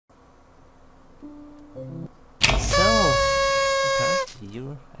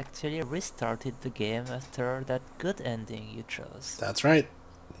you actually restarted the game after that good ending you chose. That's right.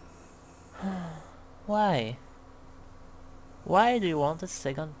 Why? Why do you want a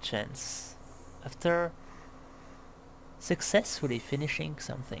second chance after successfully finishing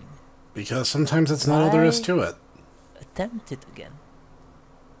something? Because sometimes that's not all there is to it. Attempt it again.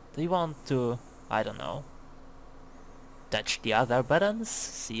 Do you want to, I don't know, touch the other buttons,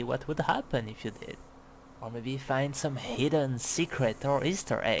 see what would happen if you did? Or maybe find some hidden secret or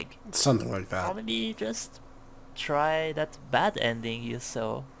Easter egg. Something like that. Or maybe just try that bad ending you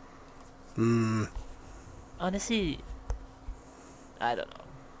saw. Honestly, I don't know.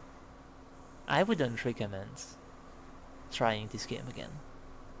 I wouldn't recommend trying this game again.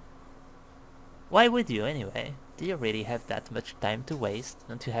 Why would you anyway? Do you really have that much time to waste?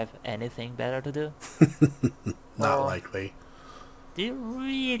 Don't you have anything better to do? Not likely. Do you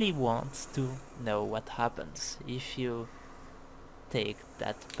really want to know what happens if you take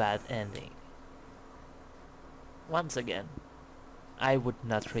that bad ending? Once again, I would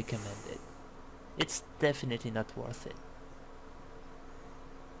not recommend it. It's definitely not worth it.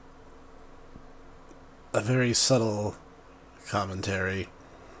 A very subtle commentary.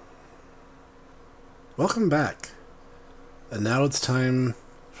 Welcome back. And now it's time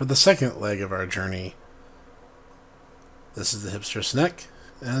for the second leg of our journey. This is the Hipster Snek,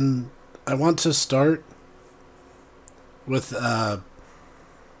 and I want to start with, there's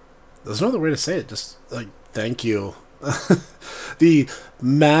no other way to say it, just, like, thank you. The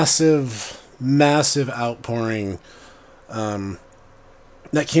massive outpouring,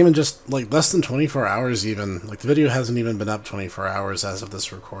 that came in just, like, less than 24 hours even. Like, the video hasn't even been up 24 hours as of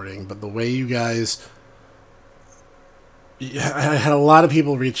this recording, but the way you guys... I had a lot of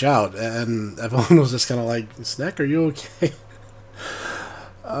people reach out, and everyone was just kind of like, Snek, are you okay?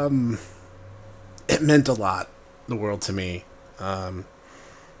 It meant a lot, the world to me.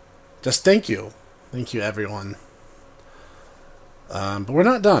 Just thank you. Thank you, everyone. But we're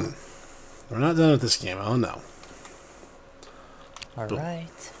not done. We're not done with this game. Oh, no.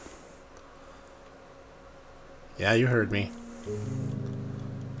 Alright. Yeah, you heard me.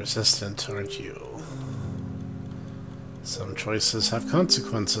 Persistent, aren't you? Some choices have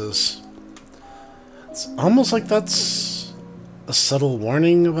consequences. It's almost like that's a subtle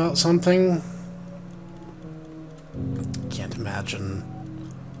warning about something. Can't imagine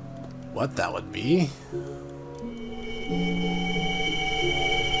what that would be.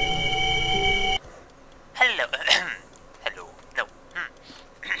 Hello. Hello. No.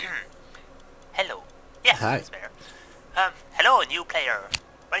 Hello. Yeah, Hi. that's better. Hello, new player.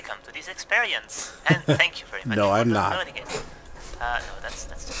 Welcome to this experience, and thank you very much No, for I'm not. downloading it. No, that's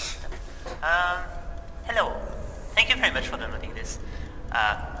just... hello. Thank you very much for downloading this.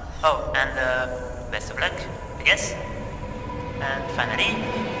 Oh, and best of luck, I guess. And finally,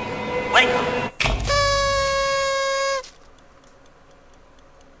 welcome.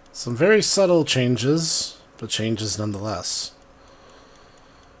 Some very subtle changes, but changes nonetheless.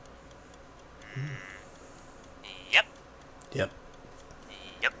 Yep. Yep.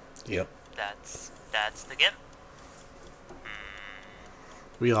 Yep. Yep. That's the game.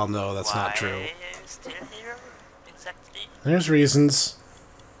 We all know that's not true. Why still here? Exactly. There's reasons.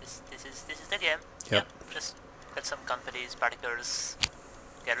 This is the game. Yep. Just get some confidence particles,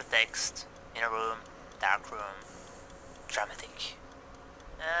 get a text in a room, dark room, dramatic,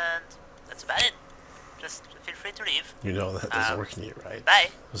 and that's about it. Just feel free to leave. You know that doesn't work in you, right? Bye.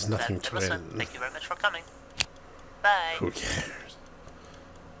 There's nothing That to was it. fun. Thank you very much for coming. Bye. Who cares?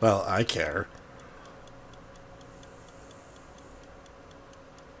 Well, I care.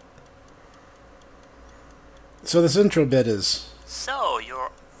 So this intro bit is... So,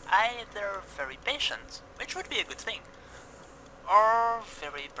 you're either very patient, which would be a good thing, or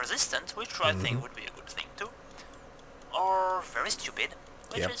very persistent, which I think would be a good thing too, or very stupid,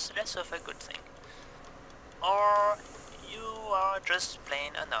 which is less of a good thing, or you are just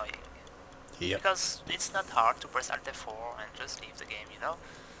plain annoying. Yep. Because it's not hard to press Alt F4 and just leave the game, you know?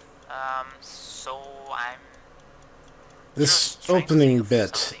 So I'm... This just trying to opening think of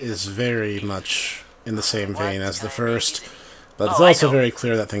bit something is that very would be much in the same what vein as the can I first, make easily? but it's Oh, I also know. very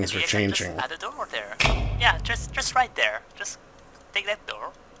clear that things are Maybe I can changing. Just add a door there. Yeah, just right there. Just take that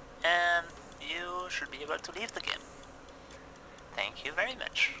door, and you should be able to leave the game. Thank you very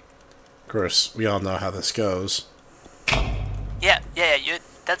much. Of course, we all know how this goes. Yeah,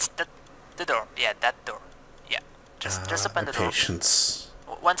 that's the door. Yeah, that door. Yeah, just open the door. Patience.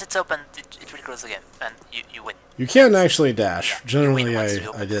 Once it's open, it will close again, and you win. You can actually dash. Yeah, you Generally, win once you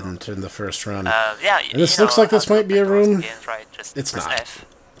open I the door. didn't in the first run. Yeah, And this looks like this might be a room. Games, right? Just It's press not. F,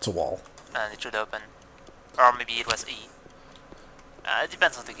 It's a wall. and it should open. Or maybe it was E. It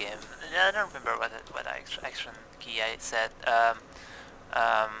depends on the game. I don't remember what action key I said.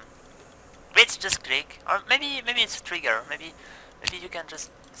 Wait, just click, or maybe it's a trigger. Maybe you can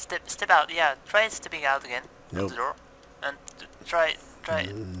just step out. Yeah, try stepping out again of the door, and try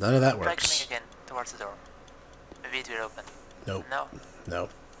None of that try works. coming again towards the door. Maybe it will open. Nope. No. No.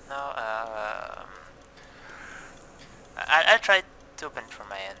 No. I'll try to open it from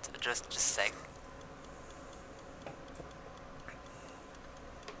my end. Just a sec.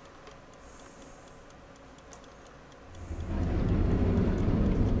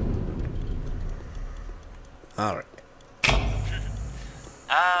 Alright.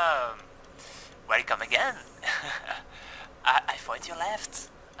 Welcome again. I thought you left.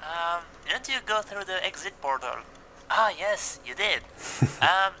 Didn't you go through the exit portal? Ah, yes, you did.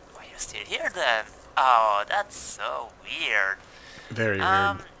 Why are you still here then? Oh, that's so weird. Very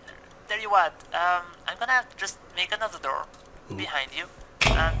weird. Tell you what, I'm gonna have to just make another door behind you.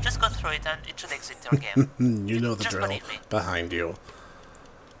 Just go through it and it should exit your game. You know the just drill. believe me. Behind you.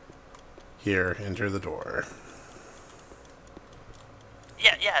 Here, enter the door.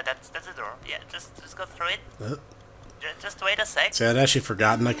 Yeah, that's the door. Yeah, just go through it. Just wait a sec. See, I'd actually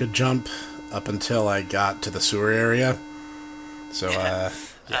forgotten I could jump up until I got to the sewer area. So, yeah.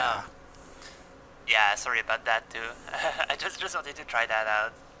 Yeah, sorry about that too. I just wanted to try that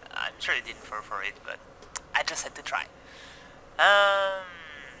out. I'm sure you didn't fall for it, but I just had to try.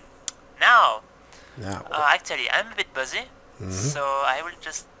 Now. Actually, I'm a bit busy, so I will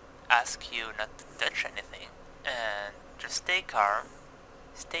just ask you not to touch anything, and just stay calm,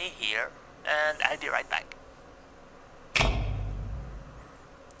 stay here, and I'll be right back.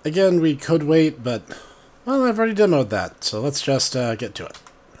 Again, we could wait, but, well, I've already demoed that, so let's just get to it.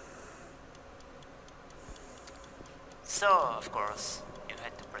 So, of course, you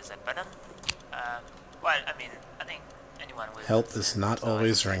had to press that button. Well, I mean, I think anyone will... Help is not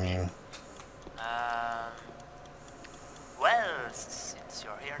always ringing. Well, since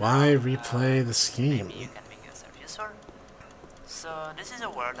you're here Why now, replay the scheme? maybe you can make yourself useful. So, this is a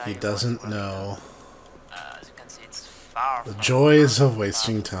world He doesn't know. As you can see, it's far The from joys over. of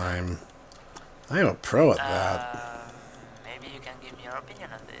wasting time. I am a pro at that. Maybe you can give me your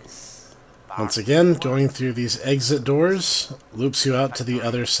opinion on this. Once again, going through these exit doors loops you out to the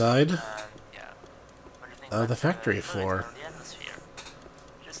other side Yeah. What do you think of the about factory the floor. the atmosphere?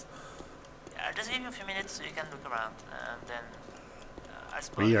 I'll just give you a few minutes so you can look around, and then I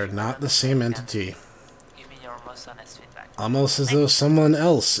suppose We are if not you the same can entity. Give me your most honest feedback. Almost as though someone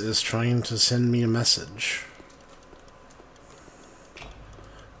else is trying to send me a message.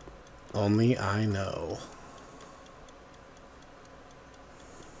 Only I know.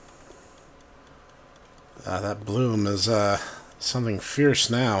 That bloom is, something fierce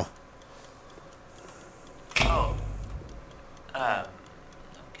now. Oh. Okay,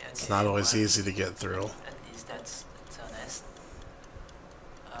 It's not always easy to get through. At least that's honest.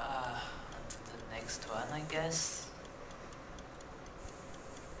 On to the next one, I guess.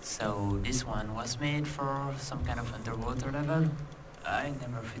 So this one was made for some kind of underwater level. I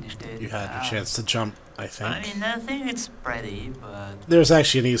never finished it. You had your chance to jump, I I think. mean, I think it's pretty, but There's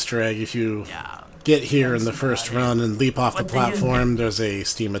actually an Easter egg. If you yeah. get here in the That's first about it. run and leap off the What do you platform, there's a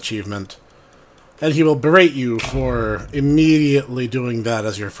Steam achievement. And he will berate you for immediately doing that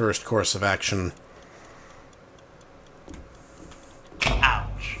as your first course of action.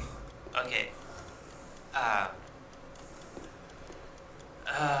 Ouch. Okay.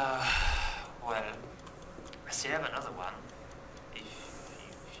 Well, I still have another one. If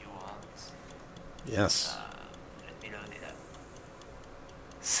you want. Yes. Let me load it up.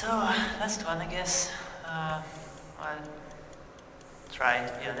 So, last one, I guess. Well, try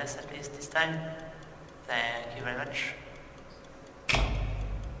to be honest at least this time. Thank you very much.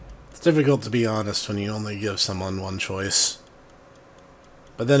 It's difficult to be honest when you only give someone one choice.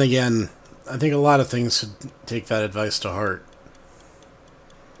 But then again, I think a lot of things could take that advice to heart.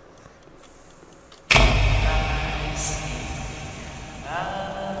 I see.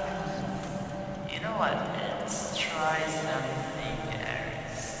 You know what? Let's try something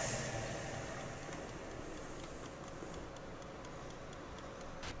else.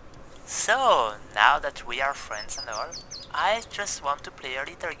 So, now that we are friends and all, I just want to play a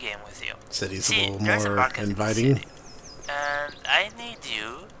little game with you. City's See, a little there's a more market in the inviting. city, and I need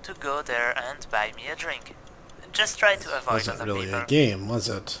you to go there and buy me a drink. Just try to avoid Wasn't other really people. a game, was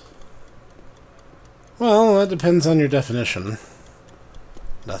it? Well, that depends on your definition.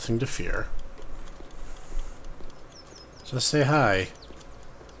 Nothing to fear. Just say hi.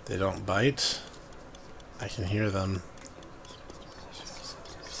 They don't bite. I can hear them.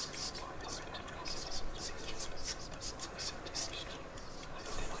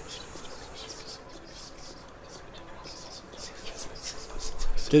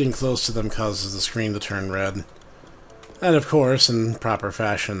 getting close to them causes the screen to turn red. And of course, in proper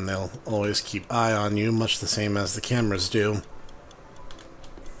fashion, they'll always keep eye on you, much the same as the cameras do.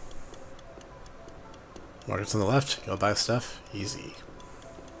 Markets on the left, go buy stuff, easy.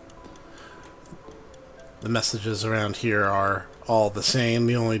 The messages around here are all the same.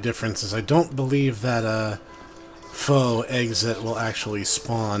 The only difference is I don't believe that a faux exit will actually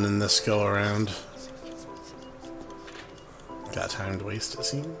spawn in this go-around. Got time to waste, it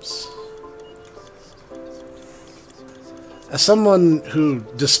seems. As someone who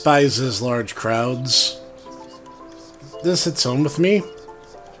despises large crowds, this hits home with me.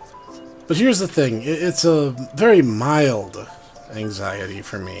 But here's the thing, it's a very mild anxiety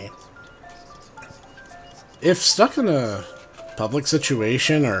for me. If stuck in a public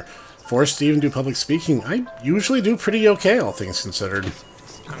situation or forced to even do public speaking, I usually do pretty okay, all things considered.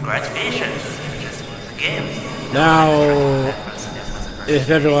 Congratulations, you just won the game. Now, if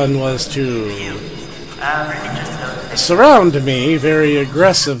everyone was to surround me very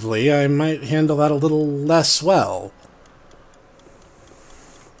aggressively, I might handle that a little less well.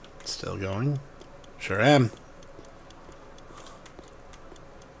 Still going? Sure am.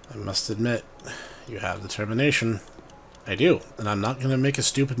 I must admit, you have determination. I do, and I'm not going to make a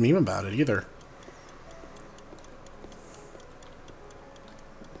stupid meme about it either.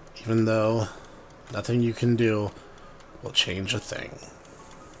 Even though nothing you can do will change a thing.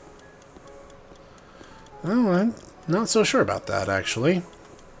 Oh, I'm not so sure about that, actually.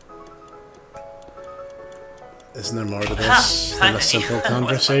 Isn't there more to this than a simple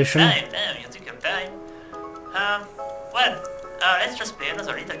conversation? You took your time. Well, let's just play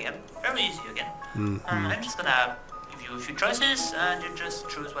another little game. Very easy again. I'm just gonna give you a few choices, and you just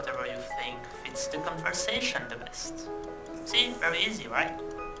choose whatever you think fits the conversation the best. See? Very easy, right?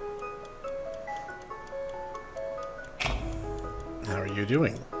 How are you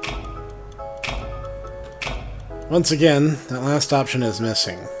doing? Once again, that last option is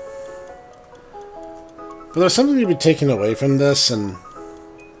missing. But there's something to be taken away from this, and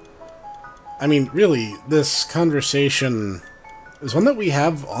I mean, really, this conversation is one that we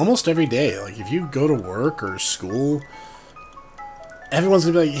have almost every day. Like, if you go to work or school, everyone's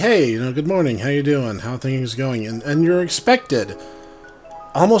gonna be like, hey, you know, good morning, how you doing, how are things going? And you're expected,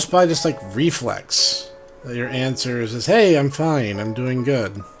 almost by just, like, reflex, that your answer is, hey, I'm fine, I'm doing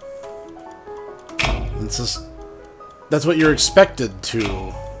good. It's just, that's what you're expected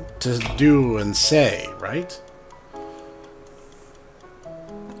to do and say, right?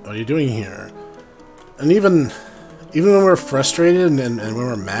 What are you doing here? And even when we're frustrated and when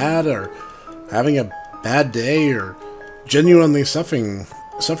we're mad or having a bad day or genuinely suffering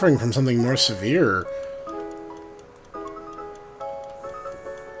from something more severe,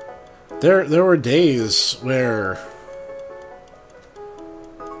 there were days where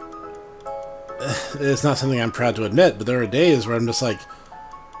it's not something I'm proud to admit, but there are days where I'm just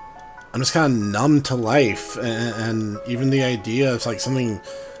kind of numb to life, and even the idea of like something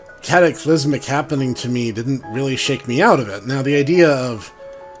cataclysmic happening to me didn't really shake me out of it. Now, the idea of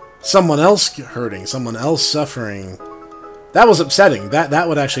someone else hurting, someone else suffering, that was upsetting. That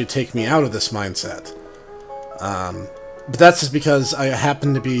would actually take me out of this mindset. But that's just because I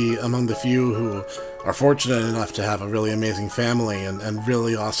happen to be among the few who are fortunate enough to have a really amazing family and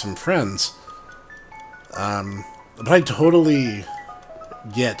really awesome friends. But I totally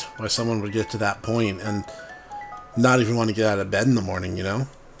get why someone would get to that point and not even want to get out of bed in the morning, you know?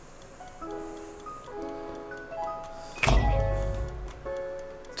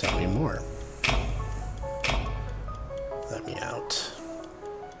 Tell me more. Let me out.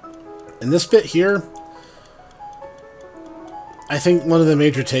 In this bit here, I think one of the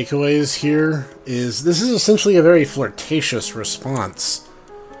major takeaways here is this is essentially a very flirtatious response.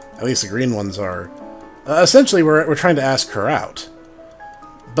 At least the green ones are. Essentially, we're trying to ask her out.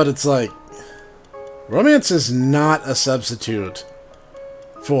 But it's like, romance is not a substitute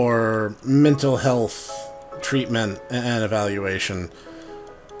for mental health treatment and evaluation.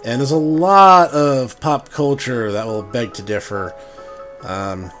 And there's a lot of pop culture that will beg to differ.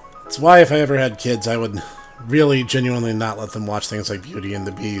 It's why if I ever had kids, I would really genuinely not let them watch things like Beauty and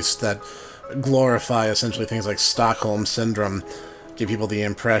the Beast that glorify essentially things like Stockholm Syndrome. Give people the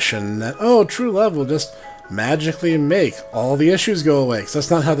impression that, oh, true love will just magically make all the issues go away, because that's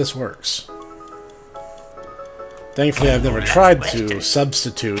not how this works. Thankfully, I've never tried to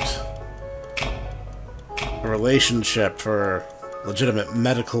substitute a relationship for legitimate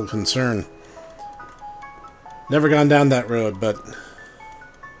medical concern. Never gone down that road, but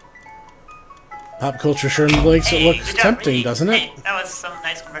pop culture sure makes it look tempting, doesn't it? Hey, that was some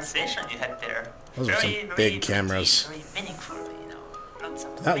nice conversation you had there. Those are some big cameras. Very meaningful, you know. got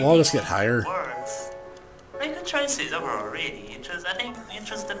some Did that wall just get higher? words. Really choices overall, really. I think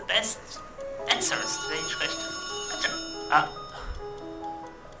it was the best answers to each question. Good job.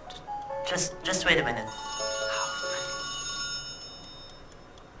 Just wait a minute.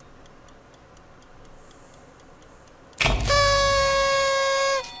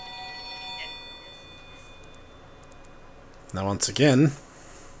 Now once again,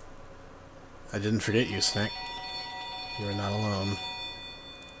 I didn't forget you, Snek. You are not alone.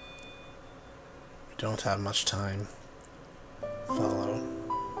 We don't have much time. Follow.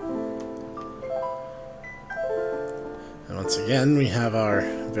 And once again, we have our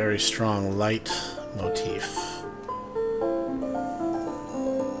very strong light motif.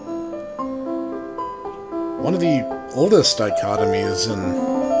 One of the oldest dichotomies in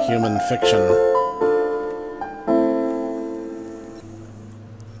human fiction.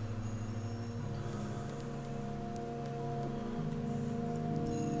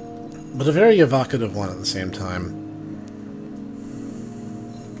 But a very evocative one at the same time.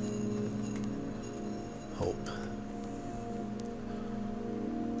 Hope.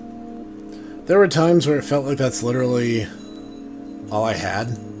 There were times where it felt like that's literally all I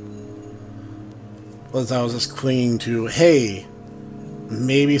had. Was I was just clinging to, hey,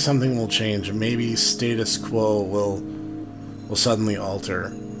 maybe something will change, maybe status quo will suddenly alter.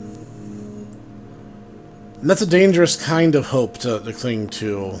 And that's a dangerous kind of hope to cling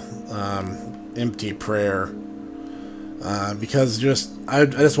to. Empty prayer. Because I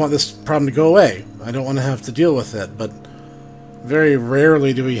just want this problem to go away. I don't want to have to deal with it, but very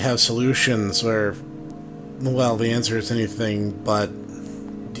rarely do we have solutions where, well, the answer is anything but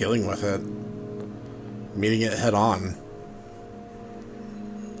dealing with it. Meeting it head on.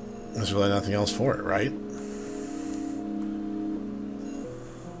 There's really nothing else for it, right?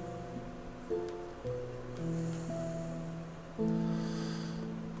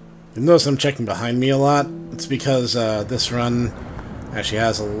 You notice I'm checking behind me a lot. It's because this run actually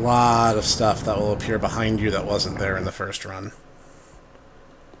has a lot of stuff that will appear behind you that wasn't there in the first run.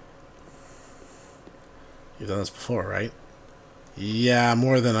 You've done this before, right? Yeah,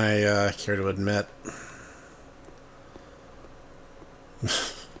 more than I care to admit.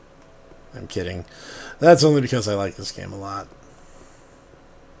 I'm kidding. That's only because I like this game a lot.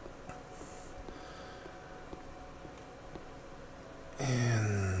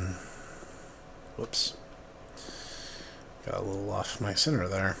 And... whoops. Got a little off my center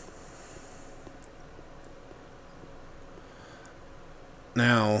there.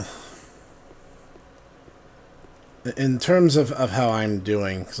 Now, in terms of how I'm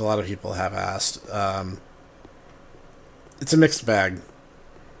doing, because a lot of people have asked, it's a mixed bag.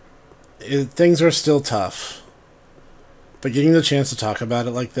 Things are still tough, but getting the chance to talk about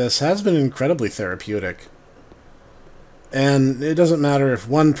it like this has been incredibly therapeutic. And it doesn't matter if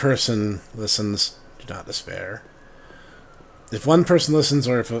one person listens, do not despair. If one person listens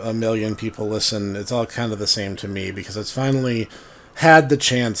or if a million people listen, it's all kind of the same to me, because it's finally had the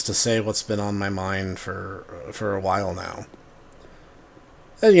chance to say what's been on my mind for a while now.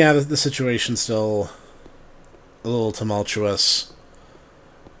 And yeah, the situation's still a little tumultuous.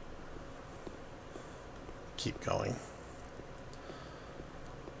 Keep going.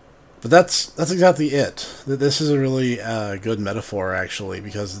 But that's exactly it. This is a really good metaphor, actually,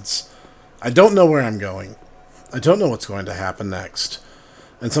 because I don't know where I'm going. I don't know what's going to happen next.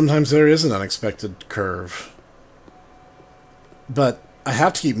 And sometimes there is an unexpected curve. But I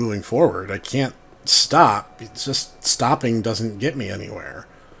have to keep moving forward. I can't stop. It's just stopping doesn't get me anywhere.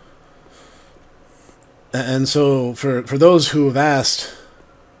 And so for those who have asked,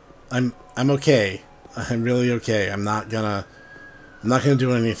 I'm okay. I'm really okay. I'm not gonna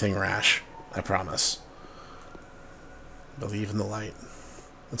do anything rash. I promise. Believe in the light.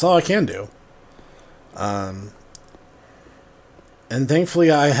 That's all I can do. And thankfully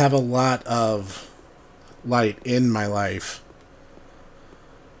I have a lot of light in my life.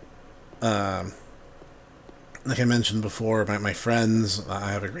 Like I mentioned before, my friends,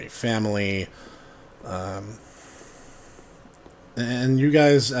 I have a great family. And you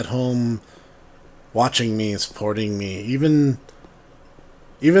guys at home watching me, supporting me, even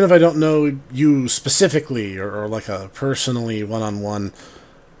if I don't know you specifically or like a personally one-on-one,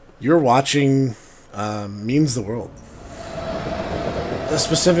 your watching means the world.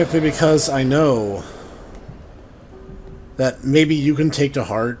 Specifically because I know that maybe you can take to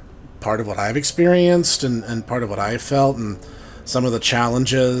heart part of what I've experienced and part of what I've felt and some of the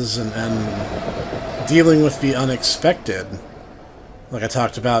challenges and dealing with the unexpected, like I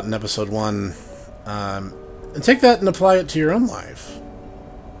talked about in episode 1, and take that and apply it to your own life.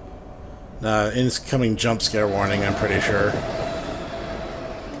 Incoming jump scare warning, I'm pretty sure.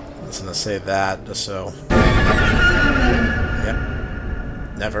 just gonna say that just so.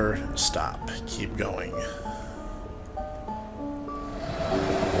 Yep. Never stop. Keep going.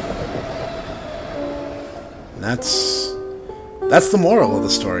 And that's the moral of the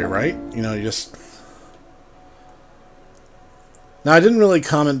story, right? You know, you just... Now, I didn't really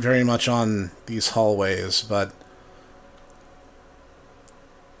comment very much on these hallways, but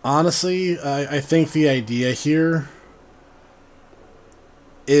honestly, I think the idea here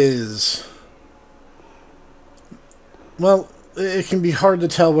is... Well, it can be hard to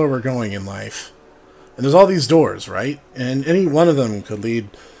tell where we're going in life. And there's all these doors, right? And any one of them could lead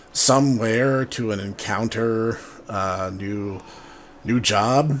somewhere to an encounter, a new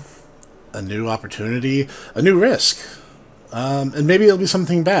job, a new opportunity, a new risk. And maybe it'll be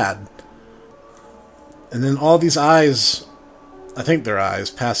something bad. And then all these eyes, I think they're eyes,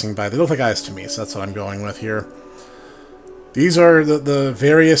 passing by. They look like eyes to me, so that's what I'm going with here. These are the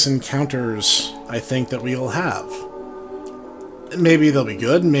various encounters, I think, that we'll have. Maybe they'll be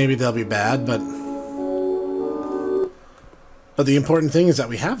good, maybe they'll be bad, but the important thing is that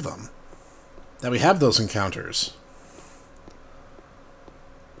we have them. That we have those encounters.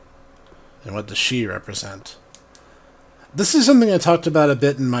 And what does she represent? This is something I talked about a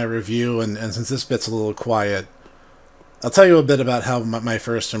bit in my review, and since this bit's a little quiet, I'll tell you a bit about how my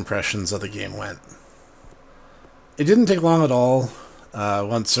first impressions of the game went. It didn't take long at all.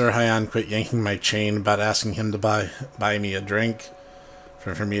 Once Sir Hyan quit yanking my chain about asking him to buy me a drink,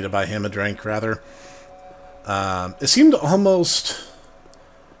 for me to buy him a drink, rather. It seemed almost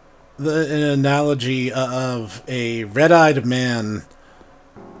an analogy of a red-eyed man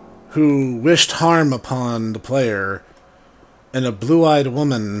who wished harm upon the player, and a blue-eyed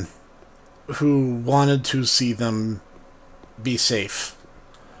woman who wanted to see them be safe,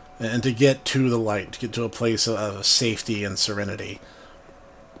 and to get to the light, to get to a place of safety and serenity.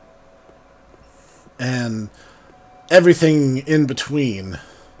 And everything in between,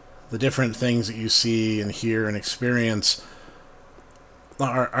 the different things that you see and hear and experience,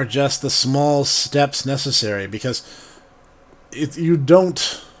 are just the small steps necessary, because you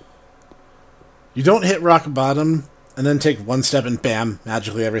don't hit rock bottom and then take one step and bam,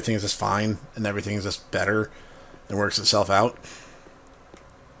 magically everything is just fine and everything is just better and works itself out.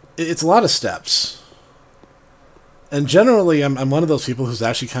 It's a lot of steps. And generally, I'm one of those people who's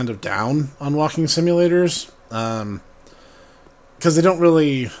actually kind of down on walking simulators, because they don't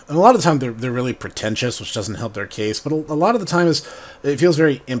really... And a lot of the time they're really pretentious, which doesn't help their case, but a lot of the time it feels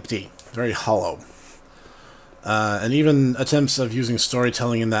very empty, very hollow. And even attempts of using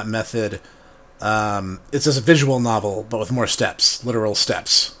storytelling in that method, it's just a visual novel, but with more steps, literal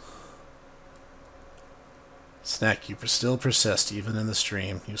steps. Snek, you still persist, even in the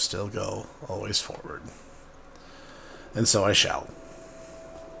stream. You still go, always forward. And so I shall.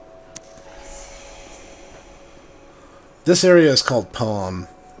 This area is called Poem,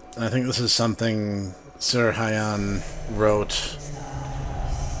 and I think this is something Sir Hyan wrote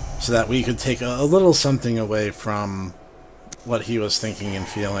so that we could take a little something away from what he was thinking and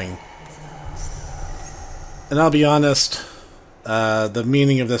feeling. And I'll be honest, the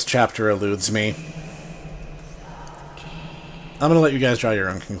meaning of this chapter eludes me. I'm going to let you guys draw your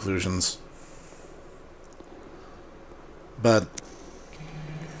own conclusions. But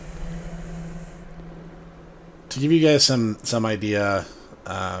to give you guys some idea,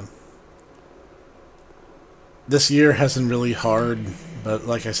 this year hasn't really hard, but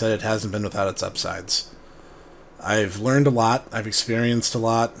like I said, it hasn't been without its upsides. I've learned a lot, I've experienced a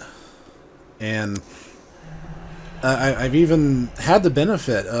lot, and I've even had the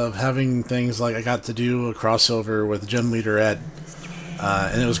benefit of having things like I got to do a crossover with Gym Leader Ed,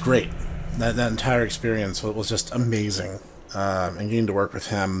 and it was great. That entire experience was just amazing, and getting to work with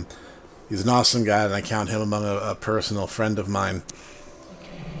him. He's an awesome guy, and I count him among a personal friend of mine.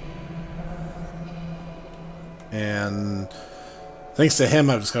 And thanks to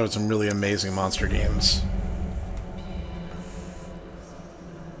him, I've discovered some really amazing monster games.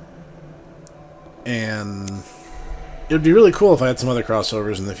 And it would be really cool if I had some other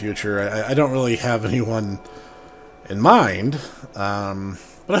crossovers in the future. I don't really have anyone in mind,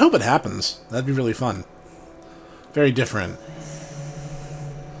 but I hope it happens. That'd be really fun. Very different.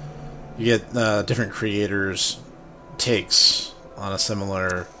 You get different creators' takes on a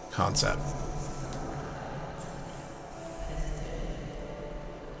similar concept.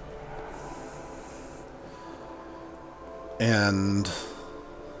 And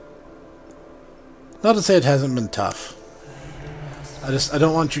not to say it hasn't been tough. I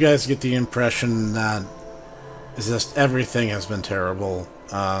don't want you guys to get the impression that it's just everything has been terrible,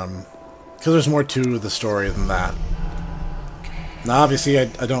 because there's more to the story than that. Now, obviously, I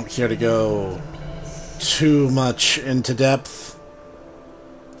don't care to go too much into depth.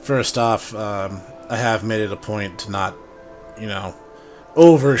 First off, I have made it a point to not, you know,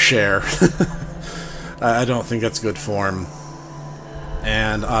 overshare. I don't think that's good form.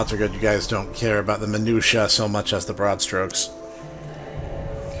 And odds are good you guys don't care about the minutia so much as the broad strokes.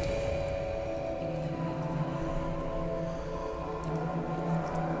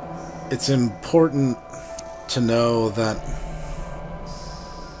 It's important to know that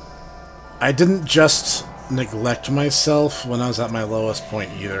I didn't just neglect myself when I was at my lowest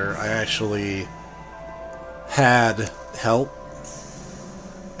point either. I actually had help,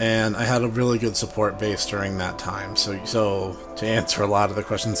 and I had a really good support base during that time. So to answer a lot of the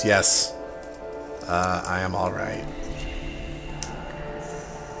questions, yes, I am alright.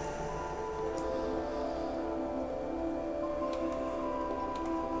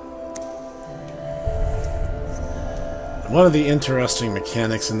 One of the interesting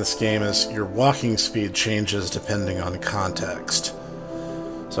mechanics in this game is your walking speed changes depending on context.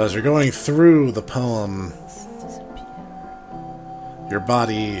 So as you're going through the poem, your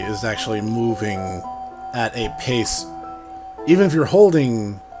body is actually moving at a pace. Even if you're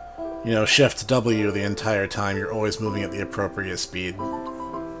holding, you know, Shift W the entire time, you're always moving at the appropriate speed.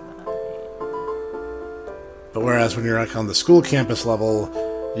 But whereas when you're like on the school campus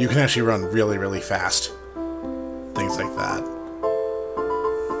level, you can actually run really, really fast. Things like that.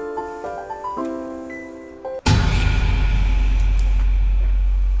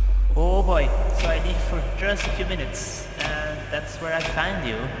 Oh boy, so I leave for just a few minutes, and that's where I find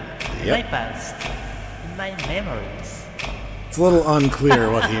you. In my past, in my memories. It's a little unclear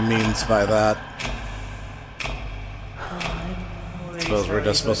what he means by that. I suppose we're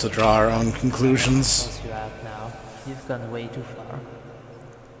just supposed to draw our own conclusions. You out now. You've gone way too far.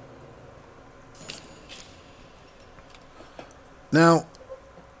 Now,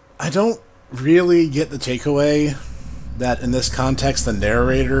 I don't really get the takeaway that in this context the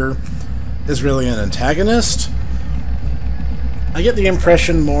narrator is really an antagonist. I get the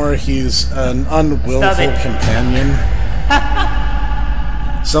impression more he's an unwillful companion.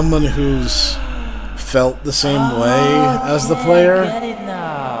 Someone who's felt the same way as the player. I get it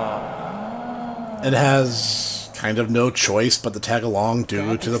now. It has kind of no choice but to tag along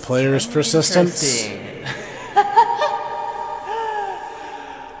due to the player's persistence.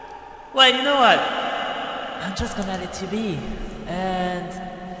 Well, you know what? I'm just gonna let you be. And...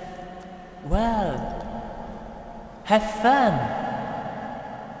 well... have fun!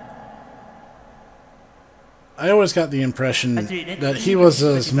 I always got the impression that he was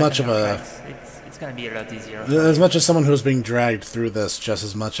as much of a... It's gonna be a lot easier. As much as someone who's being dragged through this, just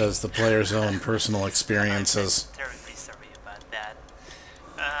as much as the player's own personal experiences. I'm terribly sorry about that.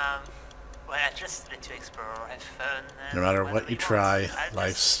 Well, I just let you explore, have fun. No matter what you try,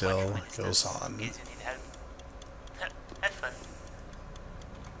 life still goes on. In case you need help. Have fun.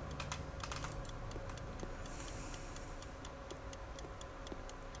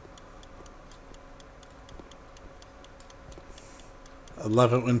 I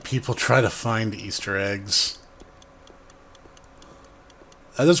love it when people try to find Easter eggs.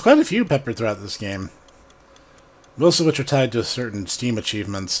 There's quite a few peppered throughout this game. Most of which are tied to certain Steam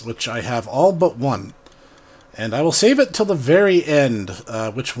achievements, which I have all but one. And I will save it till the very end,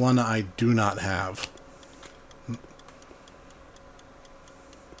 which one I do not have.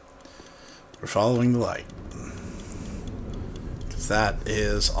 We're following the light. Because that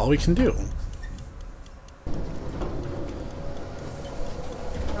is all we can do.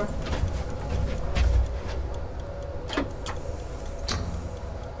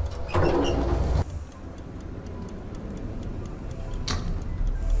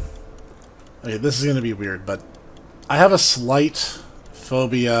 Okay, this is going to be weird, but I have a slight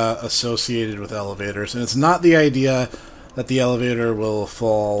phobia associated with elevators, and it's not the idea that the elevator will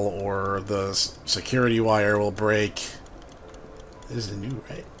fall or the security wire will break. This is new,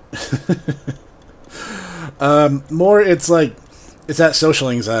 right? More, it's like, it's that social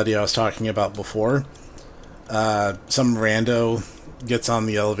anxiety I was talking about before. Some rando gets on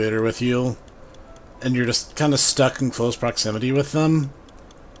the elevator with you, and you're just kind of stuck in close proximity with them.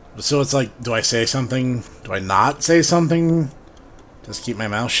 So it's like, do I say something? Do I not say something? Just keep my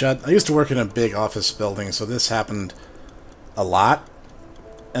mouth shut? I used to work in a big office building, so this happened a lot.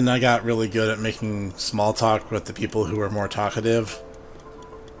 And I got really good at making small talk with the people who were more talkative.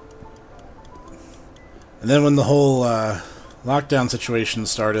 And then when the whole lockdown situation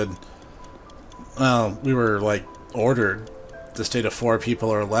started, well, we were like ordered to stay to 4 people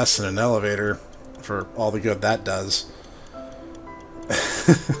or less in an elevator for all the good that does.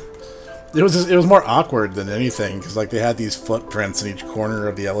 it was more awkward than anything, because like they had these footprints in each corner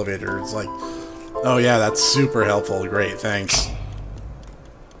of the elevator. It's like, oh yeah, that's super helpful. Great, thanks.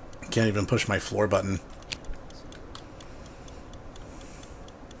 Can't even push my floor button.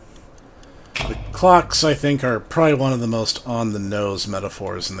 The clocks, I think, are probably one of the most on-the-nose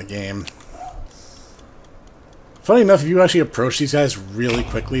metaphors in the game. Funny enough, if you actually approach these guys really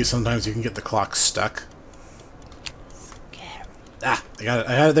quickly, sometimes you can get the clock stuck. Ah, I got it.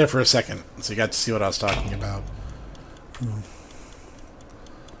 I had it there for a second, so you got to see what I was talking about.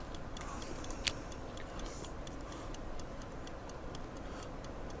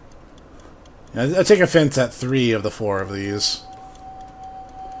 I take offense at 3 of the 4 of these.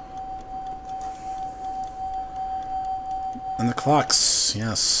 And the clocks,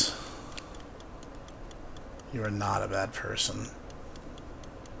 yes. You are not a bad person.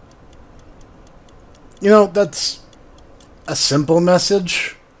 You know, that's a simple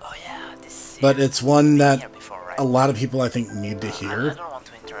message, oh, yeah, but it's one that before, right? a lot of people, I think, need to hear. I don't want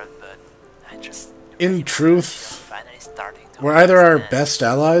to interrupt, but I just... In truth, we're either our best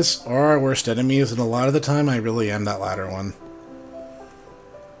allies or our worst enemies, and a lot of the time I really am that latter one.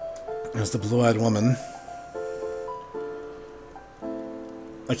 As the blue-eyed woman.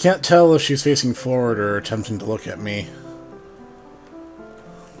 I can't tell if she's facing forward or attempting to look at me.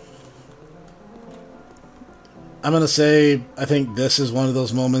 I'm gonna say, I think this is one of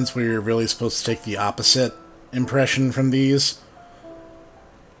those moments where you're really supposed to take the opposite impression from these.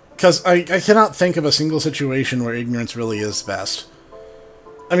 Because I cannot think of a single situation where ignorance really is best.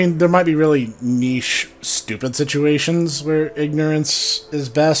 I mean, there might be really niche, stupid situations where ignorance is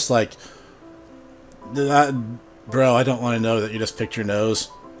best, like... bro, I don't want to know that you just picked your nose.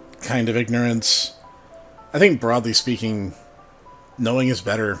 Kind of ignorance. I think, broadly speaking, knowing is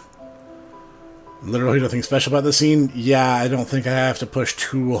better. Literally nothing special about the scene. Yeah, I don't think I have to push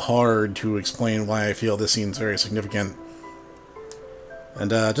too hard to explain why I feel this scene's very significant. And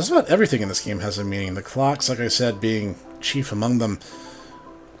just about everything in this game has a meaning. The clocks, like I said, being chief among them.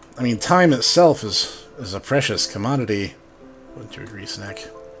 I mean, time itself is a precious commodity. Wouldn't you agree, Snek?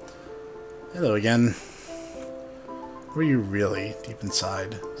 Hello again. Who are you really, deep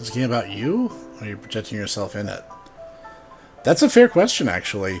inside? Is this game about you, or are you projecting yourself in it? That's a fair question,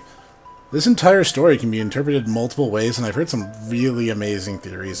 actually. This entire story can be interpreted multiple ways, and I've heard some really amazing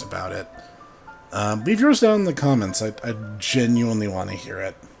theories about it. Leave yours down in the comments. I genuinely want to hear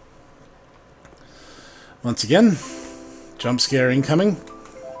it. Once again, jump scare incoming.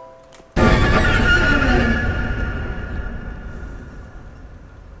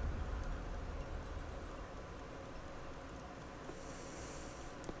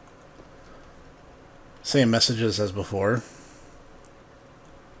 Same messages as before.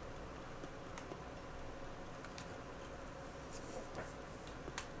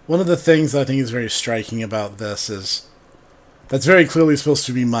 One of the things that I think is very striking about this is that's very clearly supposed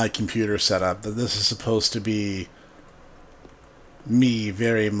to be my computer setup. That this is supposed to be me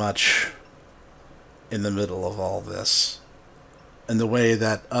very much in the middle of all this. And the way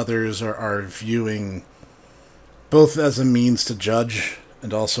that others are viewing both as a means to judge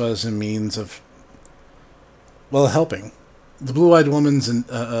and also as a means of, well, helping. The blue-eyed woman's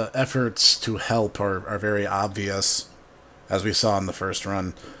efforts to help are very obvious, as we saw in the first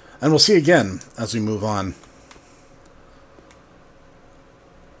run. And we'll see again as we move on.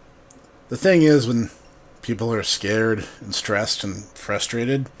 The thing is, when people are scared and stressed and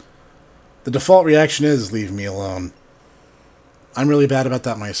frustrated, the default reaction is, leave me alone. I'm really bad about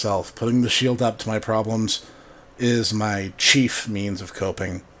that myself. Putting the shield up to my problems is my chief means of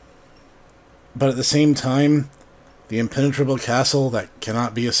coping. But at the same time, the impenetrable castle that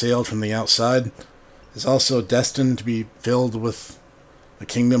cannot be assailed from the outside is also destined to be filled with a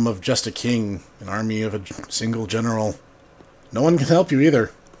kingdom of just a king, an army of a single general. No one can help you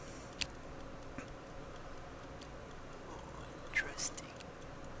either. Interesting.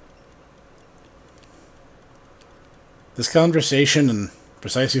 This conversation, and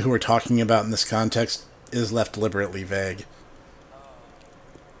precisely who we're talking about in this context, is left deliberately vague.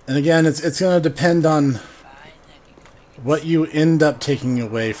 And again, it's going to depend on what you end up taking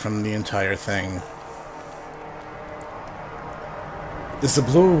away from the entire thing. Is the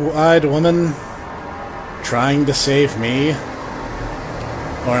blue-eyed woman trying to save me?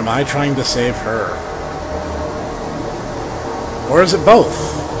 Or am I trying to save her? Or is it both?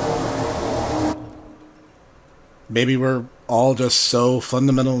 Maybe we're all just so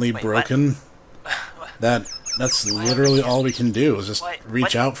fundamentally broken that that's literally all we can do, is just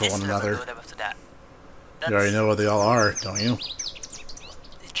reach out for one another. You already know what they all are, don't you?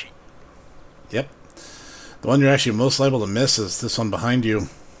 Yep. The one you're actually most liable to miss is this one behind you.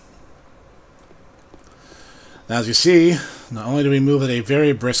 Now, as you see, not only do we move at a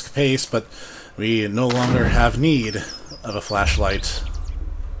very brisk pace, but we no longer have need of a flashlight.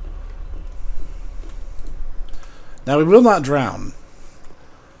 Now, we will not drown.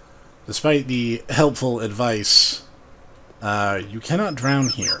 Despite the helpful advice, you cannot drown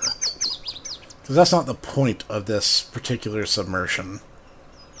here. Because that's not the point of this particular submersion.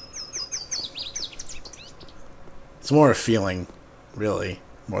 It's more a feeling, really,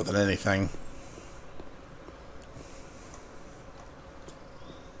 more than anything.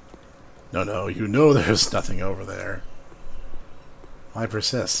 No, you know there's nothing over there. Why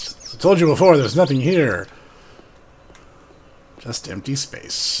persist? I told you before, there's nothing here. Just empty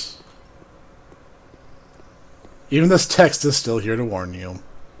space. Even this text is still here to warn you.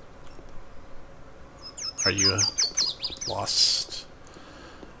 Are you lost?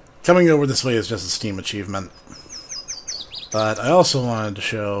 Coming over this way is just a Steam achievement. But I also wanted to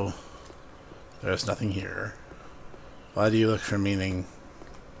show there's nothing here. Why do you look for meaning?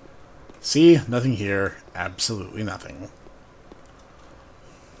 See? Nothing here. Absolutely nothing.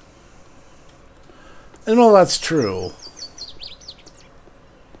 And while that's true,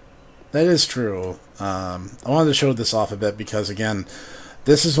 that is true. I wanted to show this off a bit because, again,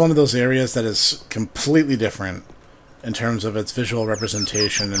 this is one of those areas that is completely different in terms of its visual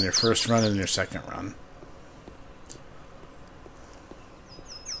representation in your first run and your second run.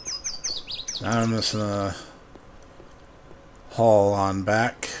 Now I'm just gonna haul on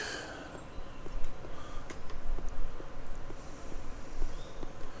back.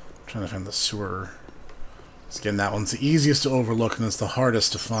 Trying to find the sewer. Again, that one's the easiest to overlook and it's the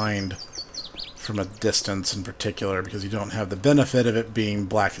hardest to find from a distance in particular because you don't have the benefit of it being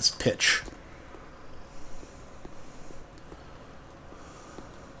black as pitch.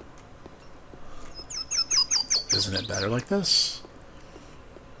 Isn't it better like this?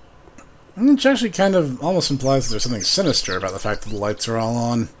 And it actually kind of almost implies that there's something sinister about the fact that the lights are all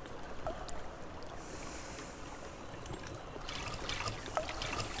on.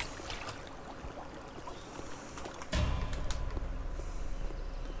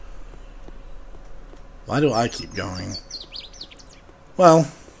 Why do I keep going?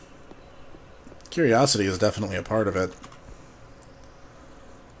 Well, curiosity is definitely a part of it.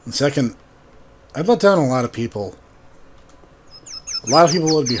 And second, I'd let down a lot of people. A lot of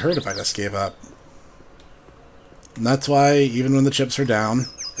people would be hurt if I just gave up. And that's why, even when the chips are down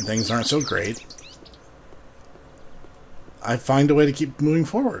and things aren't so great, I find a way to keep moving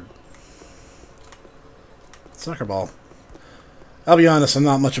forward. Soccer ball. I'll be honest, I'm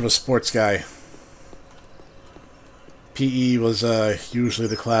not much of a sports guy. PE was usually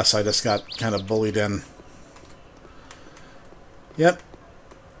the class I just got kind of bullied in. Yep.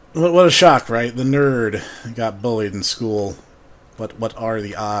 What a shock, right? The nerd got bullied in school. What are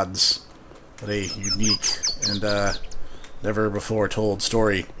the odds? What a unique and never before told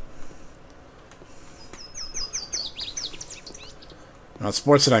story. Now,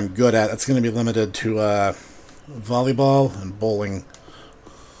 sports that I'm good at, that's going to be limited to volleyball and bowling.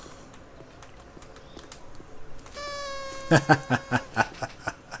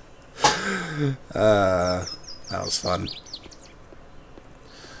 That was fun.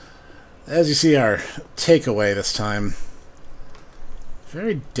 As you see, our takeaway this time,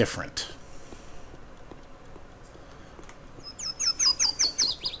 very different.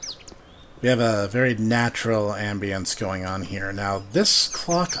 We have a very natural ambience going on here. Now, this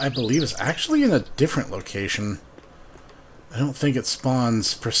clock, I believe, is actually in a different location. I don't think it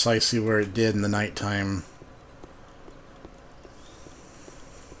spawns precisely where it did in the nighttime.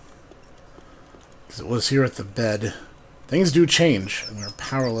 Because it was here at the bed. Things do change, and we're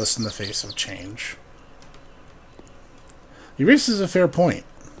powerless in the face of change. He raises a fair point.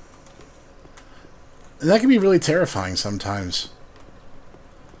 And that can be really terrifying sometimes.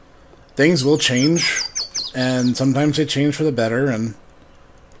 Things will change, and sometimes they change for the better, and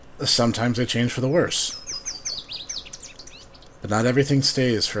sometimes they change for the worse. But not everything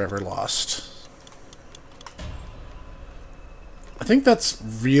stays forever lost. I think that's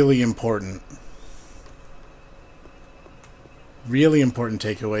really important. Really important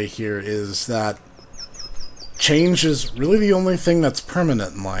takeaway here is that change is really the only thing that's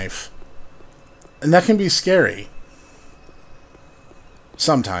permanent in life. And that can be scary.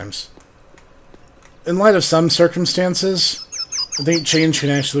 Sometimes. In light of some circumstances, I think change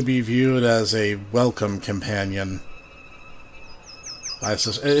can actually be viewed as a welcome companion.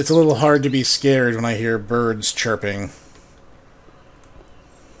 It's a little hard to be scared when I hear birds chirping.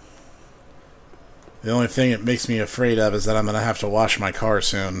 The only thing it makes me afraid of is that I'm going to have to wash my car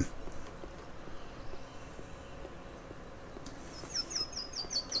soon.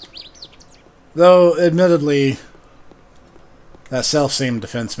 Though, admittedly, that self-same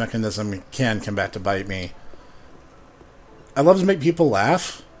defense mechanism can come back to bite me. I love to make people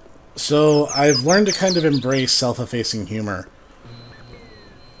laugh, so I've learned to kind of embrace self-effacing humor.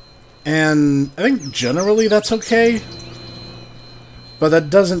 And I think generally that's okay, but that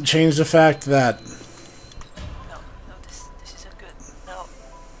doesn't change the fact that... No, this isn't good. No.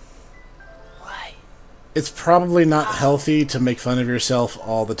 Why? It's probably not healthy to make fun of yourself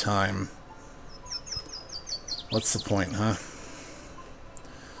all the time. What's the point, huh?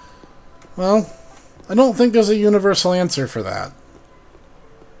 Well, I don't think there's a universal answer for that.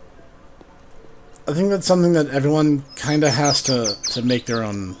 I think that's something that everyone kind of has to make their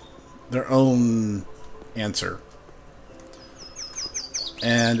own answer.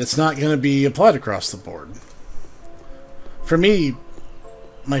 And it's not going to be applied across the board. For me,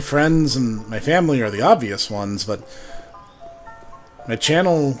 my friends and my family are the obvious ones, but my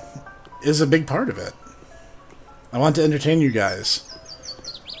channel is a big part of it. I want to entertain you guys.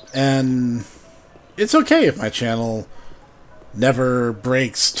 And it's okay if my channel never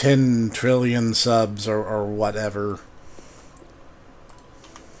breaks 10 trillion subs or whatever.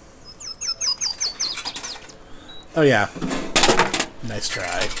 Oh yeah. Nice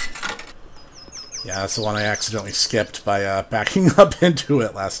try. Yeah, that's the one I accidentally skipped by backing up into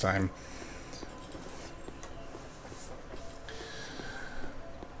it last time.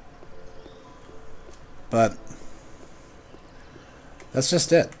 But that's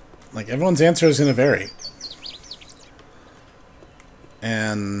just it. Like, everyone's answer is going to vary.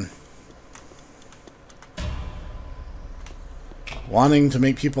 And wanting to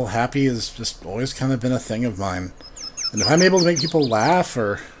make people happy has just always kind of been a thing of mine. And if I'm able to make people laugh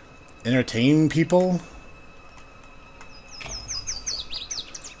or entertain people,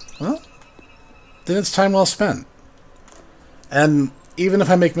 well, then it's time well spent. And even if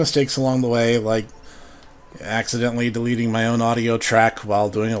I make mistakes along the way, like accidentally deleting my own audio track while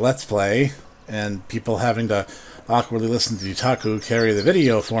doing a Let's Play, and people having to awkwardly listen to Utaku carry the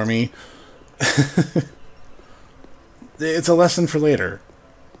video for me, it's a lesson for later.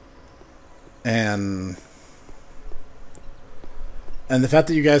 And the fact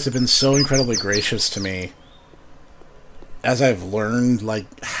that you guys have been so incredibly gracious to me as I've learned, like,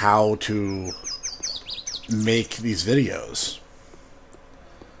 how to make these videos.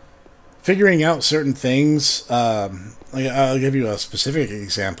 Figuring out certain things, like, I'll give you a specific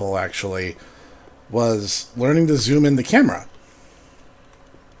example, actually, was learning to zoom in the camera.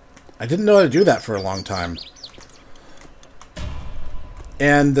 I didn't know how to do that for a long time.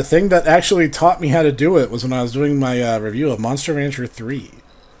 And the thing that actually taught me how to do it was when I was doing my review of Monster Rancher 3.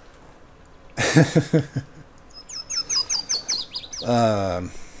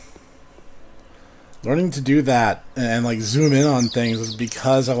 Learning to do that and like zoom in on things was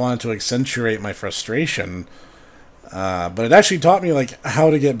because I wanted to accentuate my frustration. But it actually taught me like how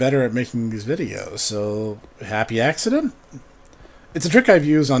to get better at making these videos. So, happy accident? It's a trick I've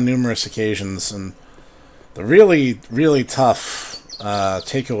used on numerous occasions, and the really, really tough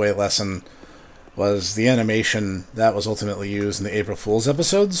takeaway lesson was the animation that was ultimately used in the April Fool's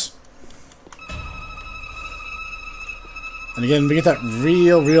episodes. And again, we get that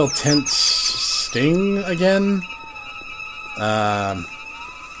real tense sting again.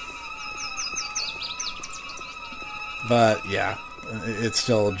 But yeah, it's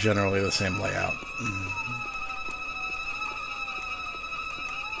still generally the same layout.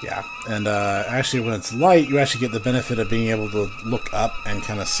 Yeah, and actually when it's light, you actually get the benefit of being able to look up and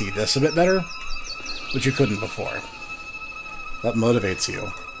kind of see this a bit better, which you couldn't before. That motivates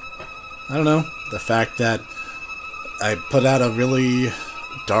you. I don't know, the fact that I put out a really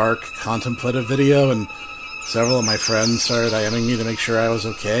dark, contemplative video, and several of my friends started IMing me to make sure I was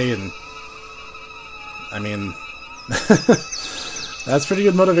okay, and I mean, that's pretty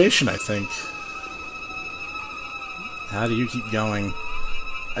good motivation, I think. How do you keep going?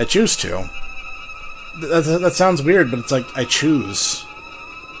 I choose to. That sounds weird, but it's like I choose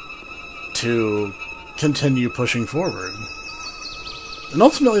to continue pushing forward. And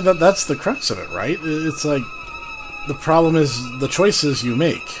ultimately, that's the crux of it, right? It's like, the problem is the choices you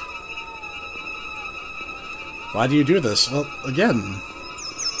make. Why do you do this? Well, again,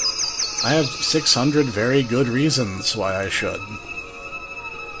 I have 600 very good reasons why I should.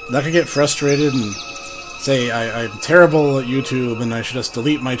 And I could get frustrated and say I'm terrible at YouTube and I should just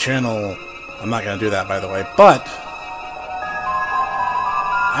delete my channel. I'm not going to do that, by the way. But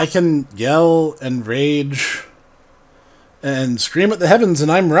I can yell and rage and scream at the heavens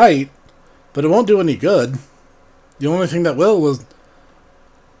and I'm right, but it won't do any good. The only thing that will is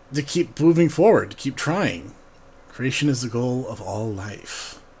to keep moving forward, to keep trying. Creation is the goal of all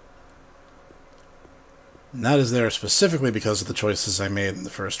life. And that is there specifically because of the choices I made in the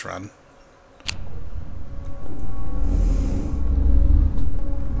first run.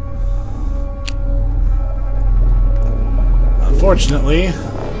 Unfortunately,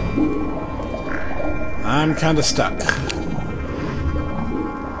 I'm kind of stuck.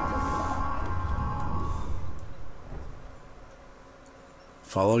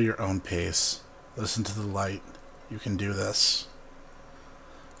 Follow your own pace. Listen to the light. You can do this.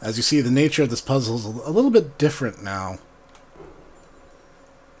 As you see, the nature of this puzzle is a little bit different now.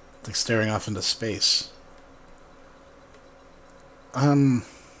 It's like staring off into space. I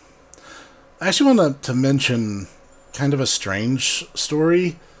actually want to mention kind of a strange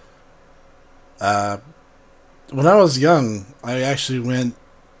story. When I was young, I actually went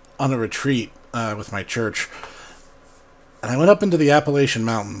on a retreat with my church. And I went up into the Appalachian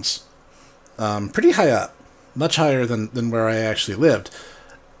Mountains. Pretty high up. Much higher than where I actually lived.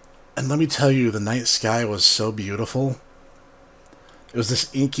 And let me tell you, the night sky was so beautiful. It was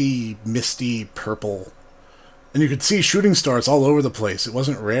this inky, misty purple. And you could see shooting stars all over the place. It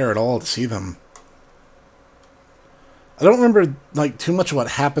wasn't rare at all to see them. I don't remember like too much of what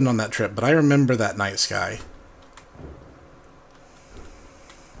happened on that trip, but I remember that night sky.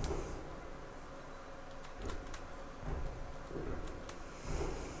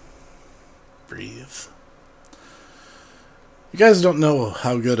 Breathe. You guys don't know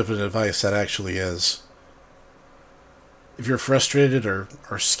how good of an advice that actually is. If you're frustrated or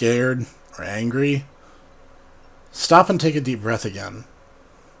scared or angry, stop and take a deep breath again.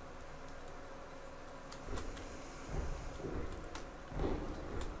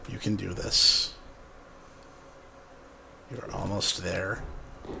 You can do this. You're almost there.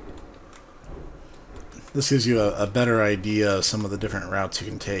 This gives you a better idea of some of the different routes you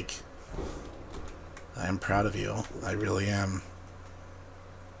can take. I am proud of you. I really am.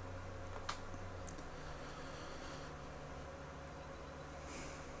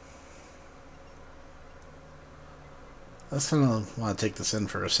 I just kind of want to take this in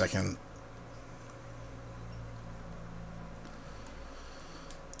for a second.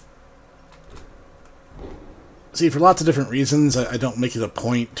 See, for lots of different reasons, I don't make it a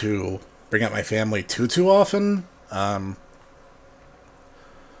point to bring up my family too often. Like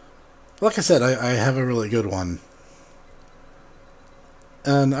I said, I have a really good one.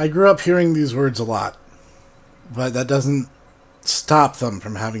 And I grew up hearing these words a lot. But that doesn't stop them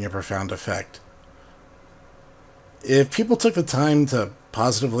from having a profound effect. If people took the time to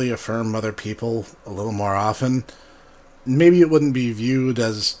positively affirm other people a little more often, maybe it wouldn't be viewed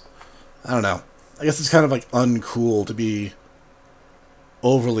as, I don't know, I guess it's kind of like uncool to be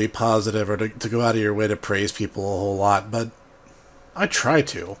overly positive or to go out of your way to praise people a whole lot, but I try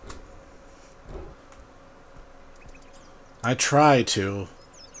to. I try to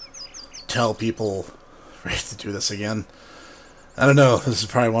tell people, ready to do this again. I don't know, this is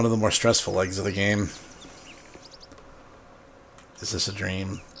probably one of the more stressful legs of the game. Is this a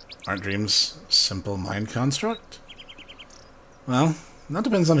dream? Aren't dreams a simple mind construct? Well, that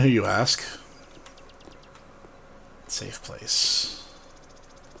depends on who you ask. Safe place.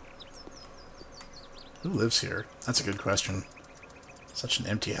 Who lives here? That's a good question. Such an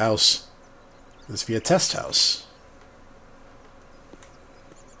empty house. Could this be a test house?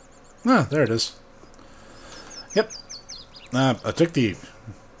 Ah, there it is. Yep. I took the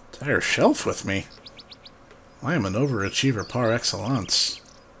entire shelf with me. I am an overachiever par excellence.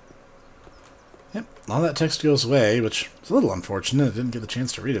 Yep, all that text goes away, which is a little unfortunate. I didn't get the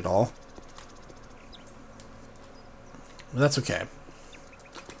chance to read it all. But that's okay.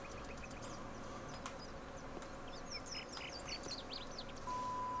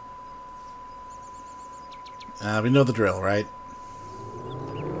 We know the drill, right?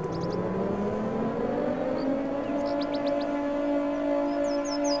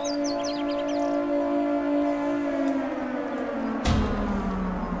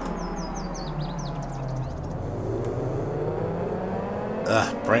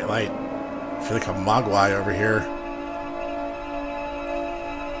 Bright light. I feel like a mogwai over here.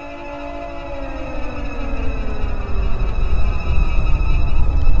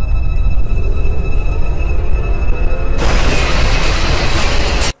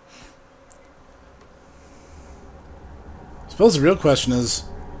 I suppose the real question is,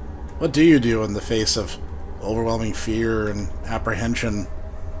 what do you do in the face of overwhelming fear and apprehension?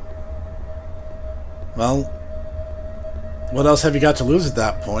 Well, what else have you got to lose at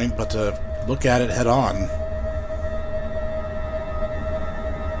that point but to look at it head on?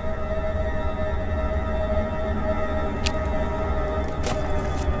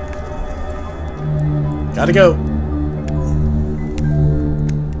 Gotta go.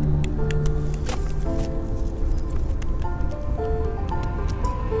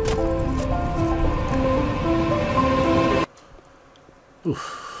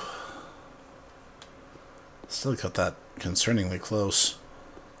 Still cut that concerningly close.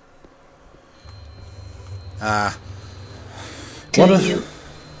 Do you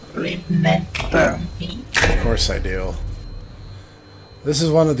remember me? Of course I do. This is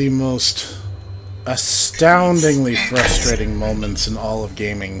one of the most astoundingly frustrating moments in all of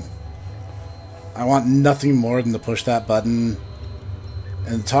gaming. I want nothing more than to push that button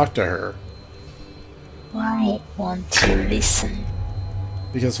and talk to her. Why won't you listen?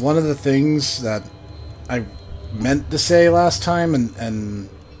 Because one of the things that I meant to say last time, and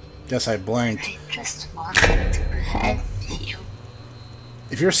guess I blanked. I just wanted to help you.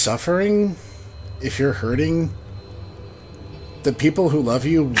 If you're suffering, if you're hurting, the people who love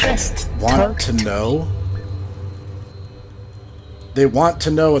you Just want talk to know. They want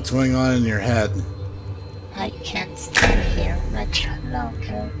to know what's going on in your head. I can't stay here much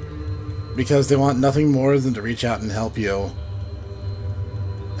longer. Because they want nothing more than to reach out and help you.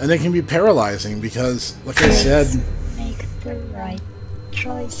 And it can be paralyzing because, like I said, Make the right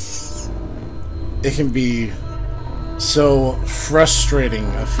choice. it can be so frustrating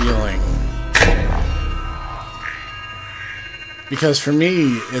a feeling. Because for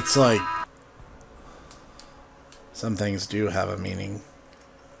me, it's like, some things do have a meaning.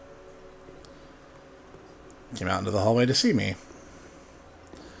 Came out into the hallway to see me.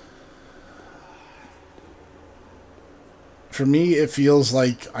 For me, it feels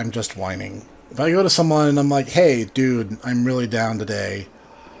like I'm just whining. If I go to someone and I'm like, hey, dude, I'm really down today.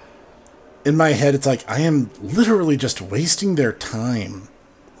 In my head, it's like, I am literally just wasting their time.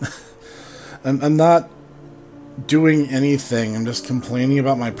 I'm not doing anything. I'm just complaining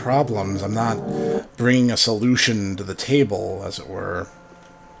about my problems. I'm not bringing a solution to the table, as it were.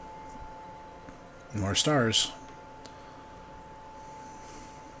 More stars.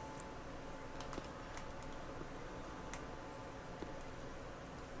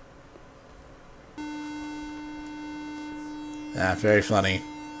 Ah, very funny.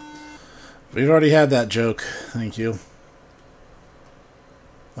 We've already had that joke. Thank you.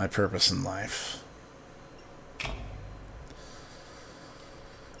 My purpose in life.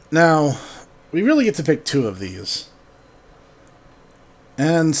 Now, we really get to pick two of these.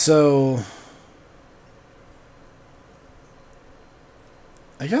 And so,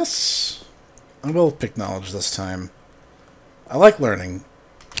 I guess I will pick knowledge this time. I like learning.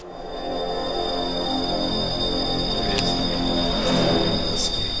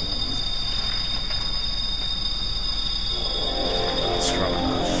 Strong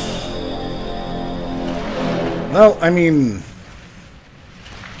enough. Well, I mean,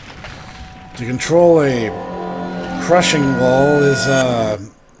 to control a crushing wall is a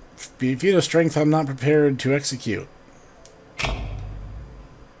feat of strength I'm not prepared to execute.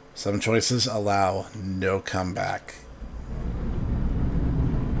 Some choices allow no comeback.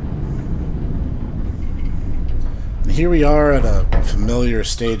 And here we are at a familiar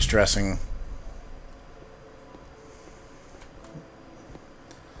stage dressing.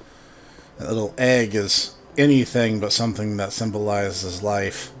 That little egg is anything but something that symbolizes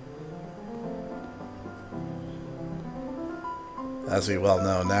life. As we well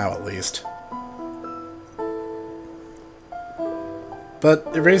know now, at least. But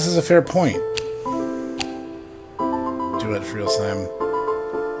it raises a fair point. Do it for real time.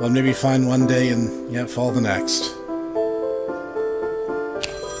 Well, maybe find one day and yet fall the next.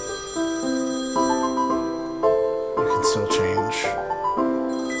 You can still change.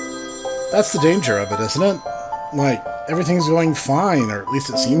 That's the danger of it, isn't it? Like, everything's going fine, or at least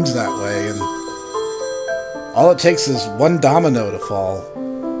it seems that way, and all it takes is one domino to fall.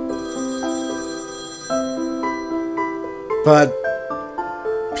 But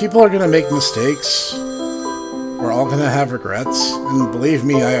people are going to make mistakes. We're all going to have regrets. And believe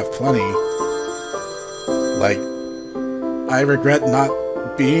me, I have plenty. Like, I regret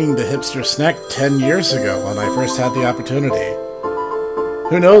not being the hipster Snek 10 years ago when I first had the opportunity.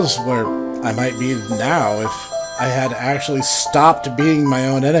 Who knows where I might be now if I had actually stopped being my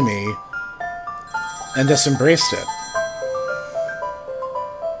own enemy and just embraced it.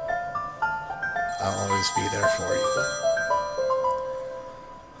 I'll always be there for you.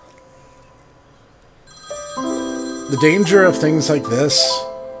 The danger of things like this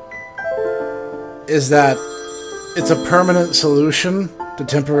is that it's a permanent solution to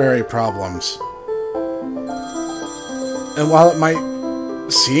temporary problems. And while it might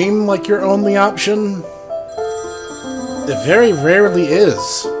seem like your only option, it very rarely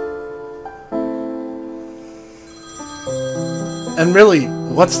is. And really,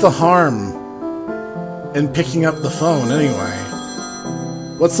 what's the harm in picking up the phone anyway?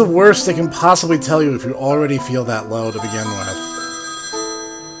 What's the worst they can possibly tell you if you already feel that low to begin with?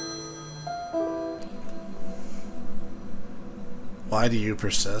 Why do you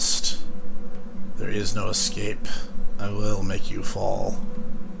persist? There is no escape. I will make you fall.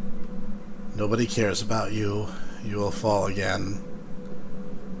 Nobody cares about you. You will fall again.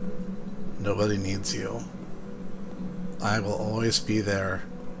 Nobody needs you. I will always be there.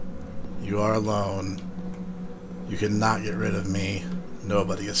 You are alone. You cannot get rid of me.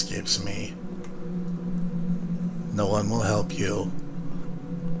 Nobody escapes me. No one will help you.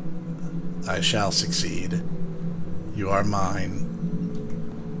 I shall succeed. You are mine.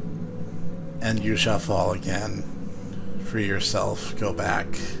 And you shall fall again. Free yourself. Go back.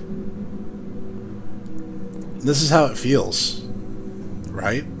 This is how it feels.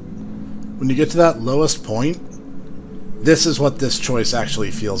 Right? When you get to that lowest point, this is what this choice actually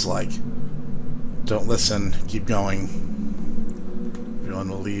feels like. Don't listen. Keep going. Everyone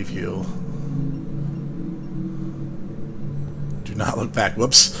will leave you. Do not look back.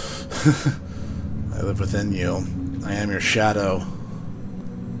 Whoops. I live within you. I am your shadow.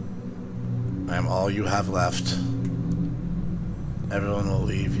 I am all you have left. Everyone will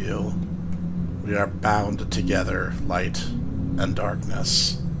leave you. We are bound together, light and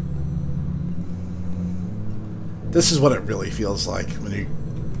darkness. This is what it really feels like when you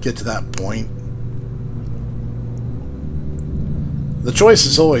get to that point. The choice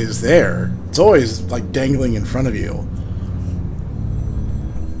is always there. It's always like dangling in front of you.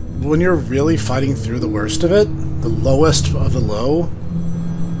 When you're really fighting through the worst of it, the lowest of the low,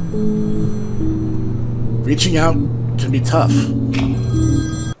 reaching out can be tough.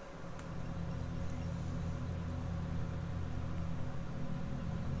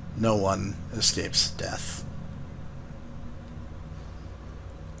 No one escapes death.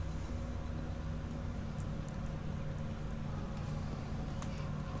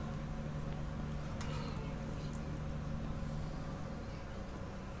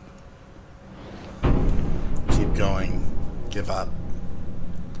 Keep going. Give up.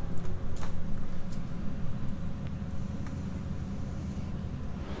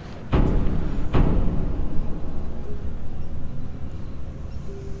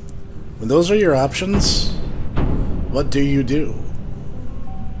 When those are your options, what do you do?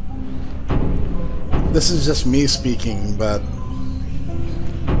 This is just me speaking, but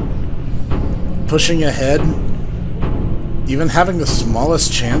pushing ahead, even having the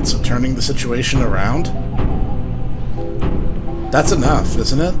smallest chance of turning the situation around, that's enough,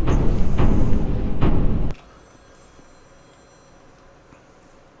 isn't it?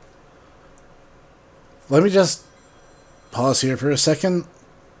 Let me just pause here for a second.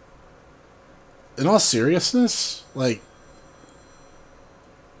 In all seriousness, like,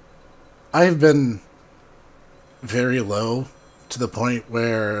 I've been very low to the point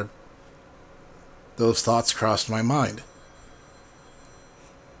where those thoughts crossed my mind.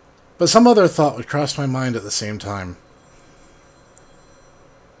 But some other thought would cross my mind at the same time.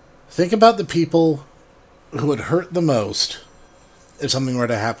 Think about the people who would hurt the most if something were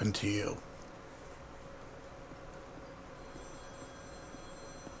to happen to you.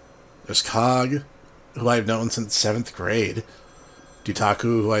 There's Cog, who I've known since 7th grade. Dutaku,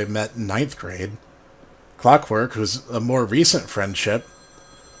 who I met in 9th grade. Clockwork, who's a more recent friendship.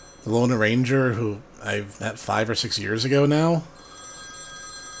 The Lone Ranger, who I've met 5 or 6 years ago now.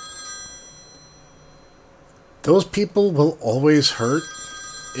 Those people will always hurt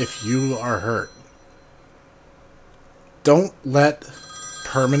if you are hurt. Don't let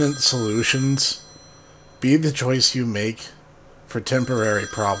permanent solutions be the choice you make for temporary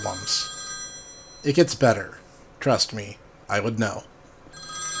problems. It gets better. Trust me, I would know.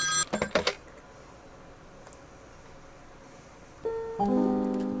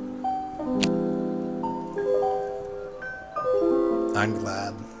 I'm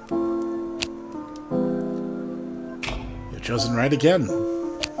glad. You've chosen right again.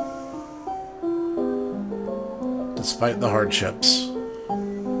 Despite the hardships.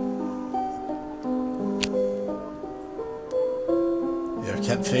 You have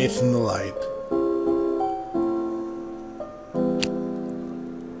kept faith in the light.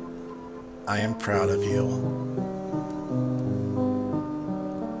 I am proud of you.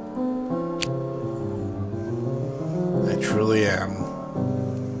 I truly am.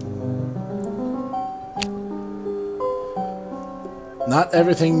 Not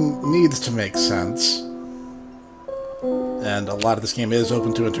everything needs to make sense, and a lot of this game is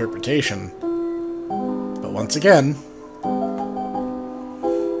open to interpretation, but once again,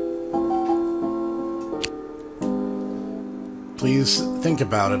 please think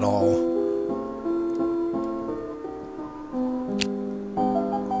about it all.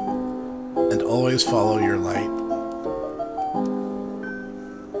 And always follow your light.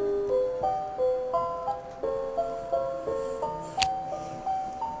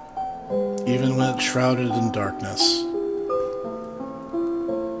 even when it's shrouded in darkness.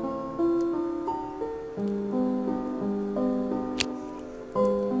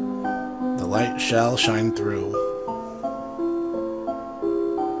 The light shall shine through.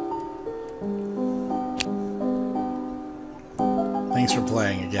 Thanks for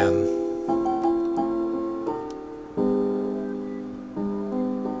playing again.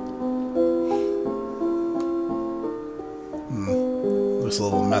 Looks a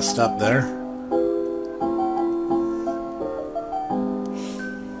little messed up there.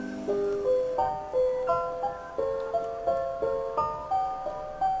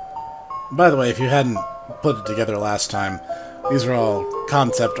 By the way, if you hadn't put it together last time, these are all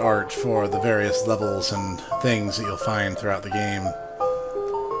concept art for the various levels and things that you'll find throughout the game.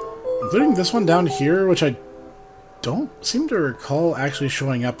 Including this one down here, which I don't seem to recall actually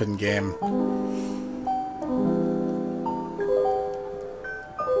showing up in game.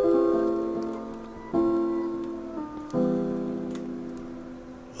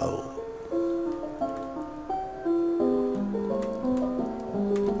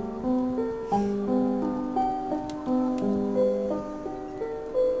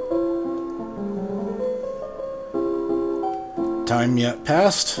 Time yet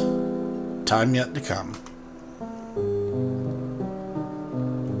past, time yet to come.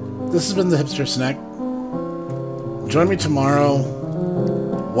 This has been the Hipster Snek. Join me tomorrow,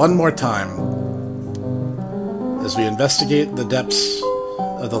 one more time, as we investigate the depths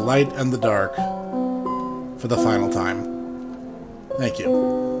of the light and the dark for the final time. Thank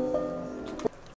you.